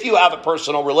sins. If you have a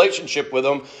personal relationship with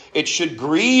him, it should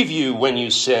grieve you when you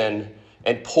sin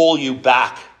and pull you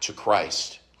back to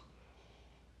Christ.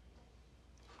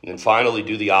 And then finally,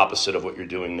 do the opposite of what you're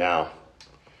doing now.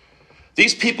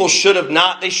 These people shouldn't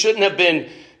have been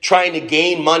trying to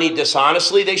gain money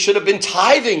dishonestly. They should have been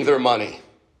tithing their money.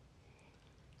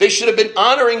 They should have been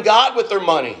honoring God with their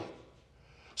money.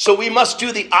 So we must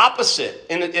do the opposite.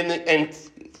 And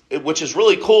which is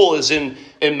really cool is in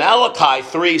Malachi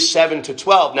 3, 7 to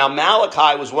 12. Now,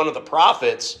 Malachi was one of the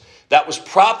prophets that was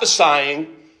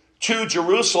prophesying to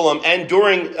Jerusalem and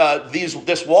during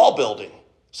this wall building.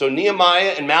 So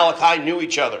Nehemiah and Malachi knew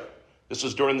each other. This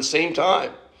was during the same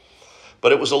time.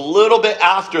 But it was a little bit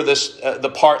after this,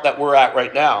 the part that we're at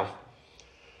right now.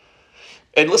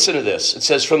 And listen to this. It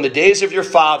says, from the days of your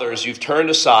fathers, you've turned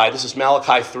aside. This is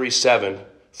Malachi 3:7.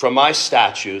 From my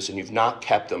statutes, and you've not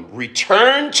kept them.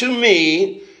 Return to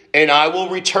me, and I will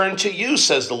return to you,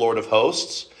 says the Lord of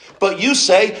hosts. But you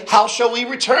say, how shall we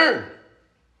return?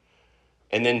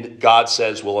 And then God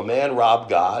says, will a man rob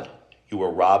God? You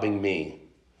are robbing me.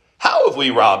 How have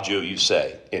we robbed you, you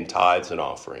say, in tithes and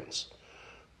offerings?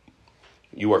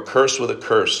 You are cursed with a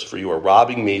curse, for you are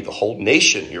robbing me, the whole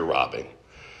nation you're robbing.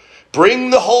 Bring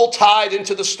the whole tithe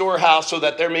into the storehouse so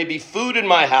that there may be food in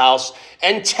my house,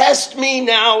 and test me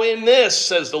now in this,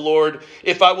 says the Lord,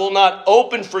 if I will not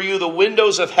open for you the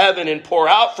windows of heaven and pour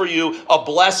out for you a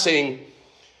blessing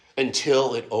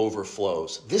until it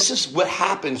overflows. This is what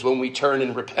happens when we turn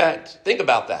and repent. Think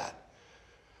about that.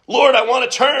 Lord, I want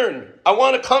to turn. I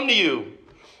want to come to you.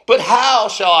 But how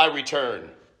shall I return?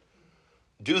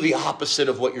 Do the opposite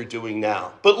of what you're doing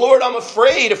now. But Lord, I'm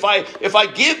afraid if I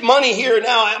give money here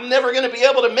now, I'm never going to be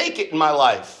able to make it in my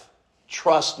life.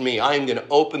 Trust me, I'm going to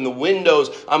open the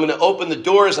windows. I'm going to open the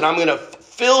doors, and I'm going to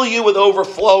fill you with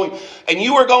overflowing. And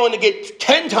you are going to get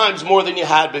 10 times more than you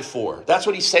had before. That's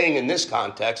what he's saying in this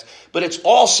context. But it's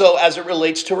also as it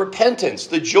relates to repentance.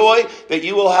 The joy that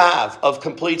you will have of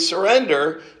complete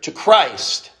surrender to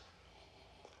Christ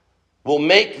will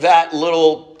make that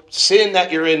little sin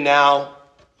that you're in now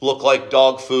look like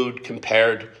dog food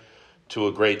compared to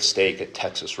a great steak at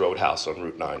Texas Roadhouse on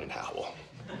Route 9 in Howell.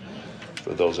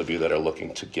 For those of you that are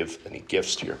looking to give any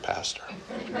gifts to your pastor.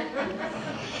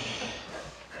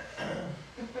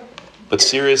 But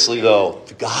seriously though,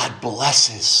 God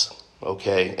blesses,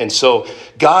 okay? And so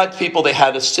God's people, they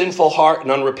had a sinful heart, an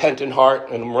unrepentant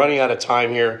heart, and I'm running out of time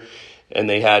here. And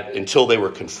they had, until they were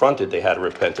confronted, they had a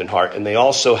repentant heart. And they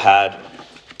also had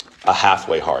a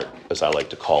halfway heart, as I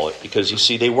like to call it, because you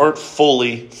see, they weren't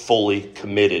fully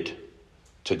committed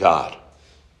to God.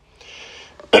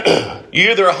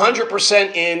 You're either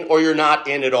 100% in or you're not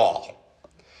in at all.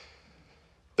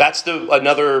 That's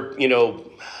another,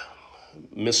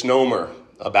 misnomer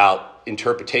about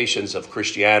interpretations of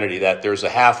Christianity, that there's a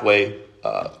halfway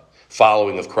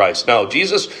following of Christ. No,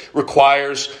 Jesus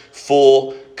requires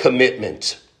full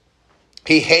commitment.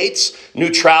 He hates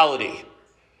neutrality.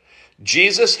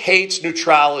 Jesus hates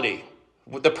neutrality.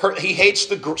 He hates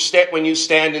when you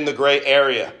stand in the gray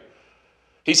area.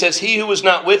 He says, he who is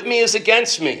not with me is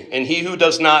against me, and he who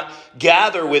does not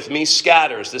gather with me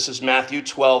scatters. This is Matthew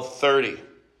 12:30.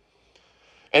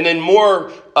 And then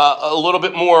a little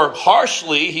bit more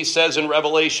harshly, he says in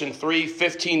Revelation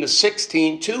 3:15 to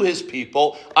 16 to his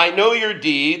people, I know your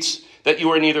deeds, that you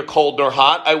are neither cold nor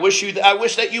hot. I wish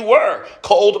that you were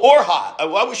cold or hot.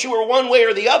 I wish you were one way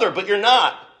or the other, but you're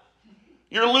not.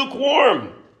 You're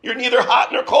lukewarm. You're neither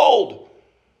hot nor cold.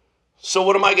 So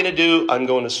what am I going to do? I'm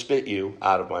going to spit you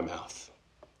out of my mouth.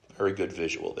 Very good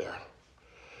visual there.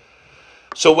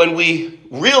 So when we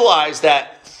realize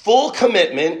that full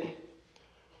commitment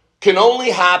can only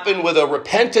happen with a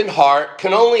repentant heart,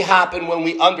 can only happen when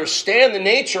we understand the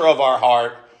nature of our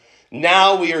heart,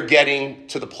 now we are getting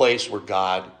to the place where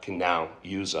God can now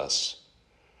use us.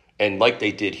 And like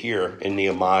they did here in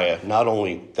Nehemiah, not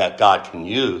only that God can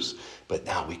use, but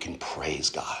now we can praise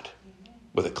God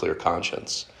with a clear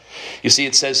conscience. You see,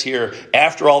 it says here,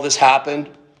 after all this happened,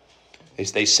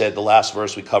 as they said, the last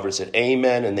verse we covered said,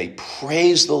 amen, and they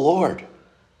praised the Lord.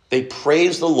 They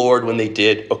praised the Lord when they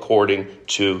did according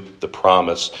to the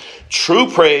promise. True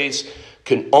praise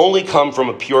can only come from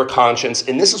a pure conscience.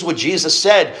 And this is what Jesus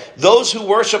said. Those who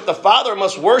worship the Father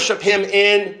must worship him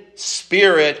in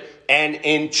spirit and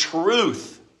in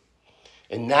truth.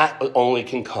 And that only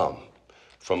can come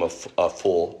from a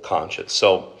full conscience.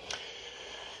 So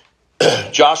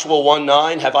Joshua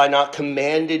 1:9, have I not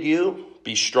commanded you?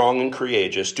 Be strong and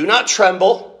courageous. Do not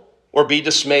tremble or be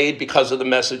dismayed because of the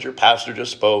message your pastor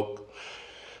just spoke.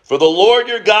 For the Lord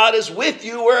your God is with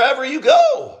you wherever you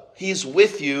go. He's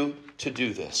with you to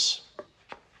do this.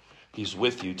 He's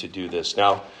with you to do this.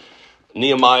 Now,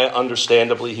 Nehemiah,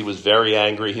 understandably, he was very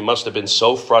angry. He must have been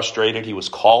so frustrated. He was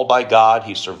called by God.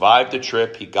 He survived the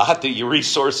trip. He got the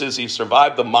resources. He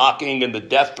survived the mocking and the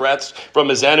death threats from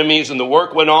his enemies, and the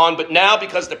work went on. But now,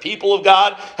 because the people of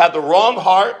God had the wrong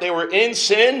heart, they were in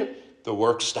sin, the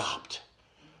work stopped.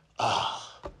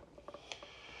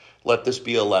 Let this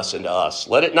be a lesson to us.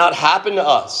 Let it not happen to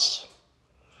us.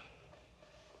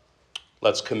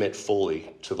 Let's commit fully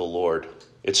to the Lord.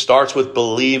 It starts with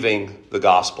believing the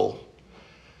gospel.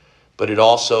 But it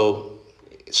also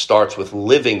starts with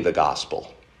living the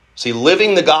gospel. See,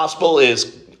 living the gospel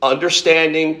is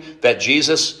understanding that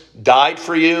Jesus died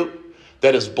for you,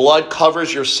 that his blood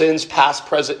covers your sins, past,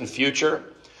 present, and future.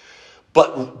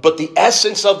 But the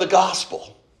essence of the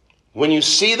gospel, when you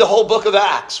see the whole book of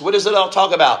Acts, what is it I'll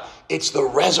talk about? It's the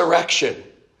resurrection.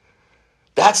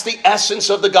 That's the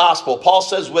essence of the gospel. Paul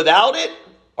says, without it,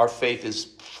 our faith is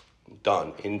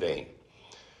done in vain.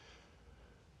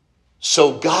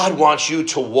 So God wants you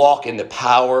to walk in the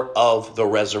power of the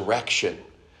resurrection.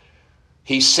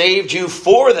 He saved you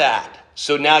for that.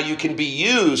 So now you can be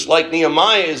used like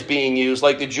Nehemiah is being used,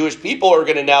 like the Jewish people are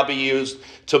going to now be used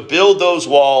to build those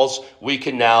walls. We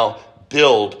can now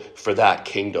build for that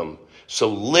kingdom. So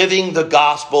living the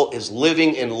gospel is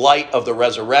living in light of the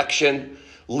resurrection,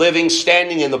 living,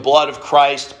 standing in the blood of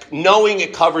Christ, knowing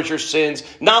it covers your sins,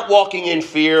 not walking in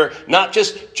fear, not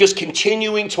just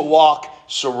continuing to walk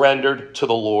surrendered to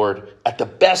the Lord at the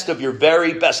best of your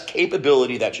very best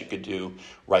capability that you could do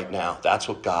right now. That's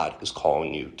what God is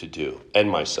calling you to do,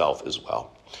 and myself as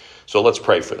well. So let's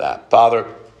pray for that. Father,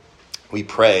 we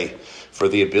pray for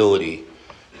the ability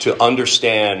to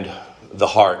understand the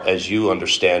heart as you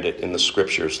understand it in the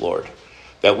scriptures, Lord.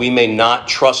 That we may not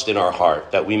trust in our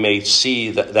heart, that we may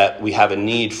see that we have a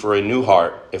need for a new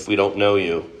heart if we don't know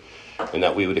you, and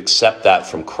that we would accept that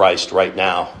from Christ right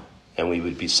now, and we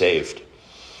would be saved.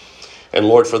 And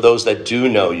Lord, for those that do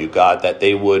know you, God, that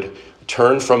they would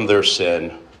turn from their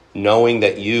sin, knowing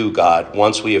that you, God,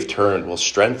 once we have turned, will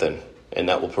strengthen, and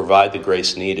that will provide the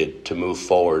grace needed to move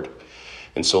forward.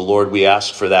 And so, Lord, we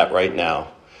ask for that right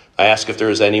now. I ask if there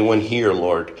is anyone here,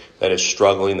 Lord, that is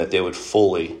struggling, that they would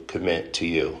fully commit to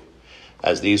you.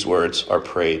 As these words are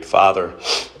prayed, Father,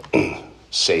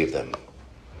 save them.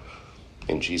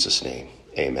 In Jesus' name,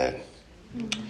 amen.